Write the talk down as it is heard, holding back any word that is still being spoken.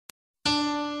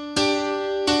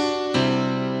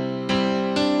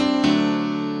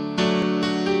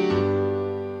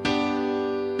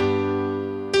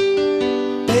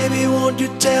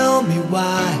tell me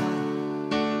why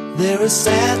there is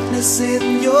sadness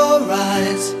in your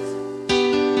eyes.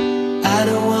 I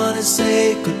don't wanna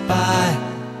say goodbye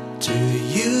to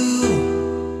you.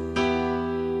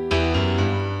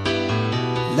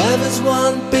 Love is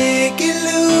one big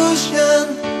illusion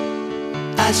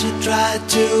I should try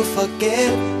to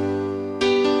forget,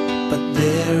 but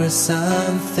there is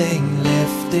something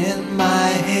left in my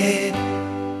head.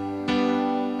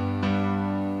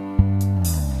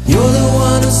 You're the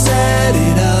one who set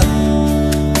it up,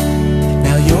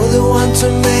 now you're the one to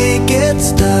make it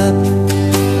stop.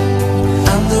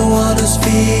 I'm the one who's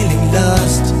feeling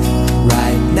lost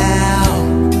right now.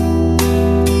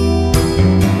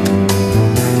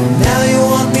 Now you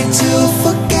want me to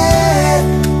forget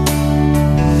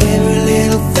every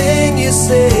little thing you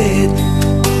said,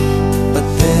 but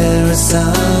there is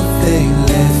something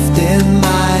left in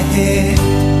my head.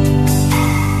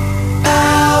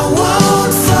 I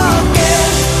won't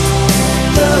forget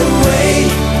the way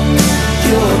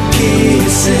you're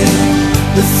kissing,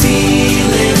 the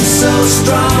feeling so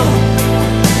strong,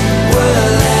 we're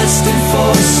lasting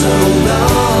for so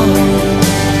long.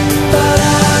 But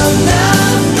I'm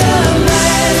not the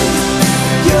man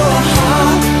your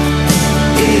heart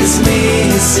is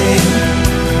missing.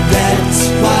 That's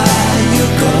why you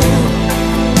go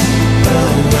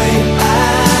away,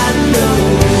 I know.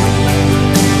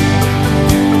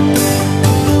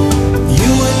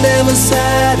 You were never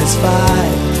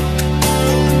satisfied,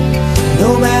 no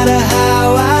matter how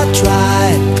I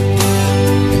tried.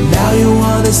 And now you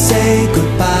wanna say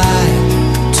goodbye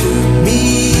to me.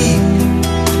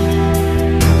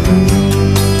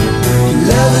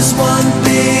 Love is one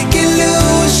big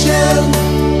illusion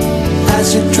I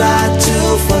should try to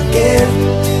forget,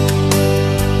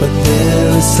 but there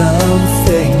is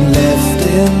something left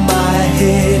in my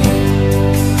head.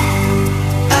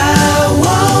 I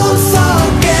won't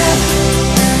forget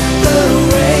the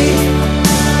way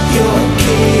you're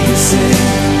kissing,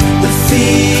 the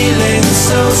feeling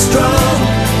so strong,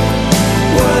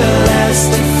 we're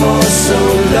lasting for so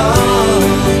long.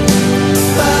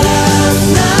 But I'm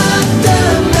not the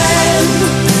man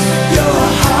your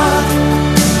heart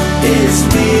is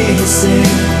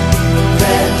missing.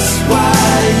 That's why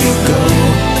you go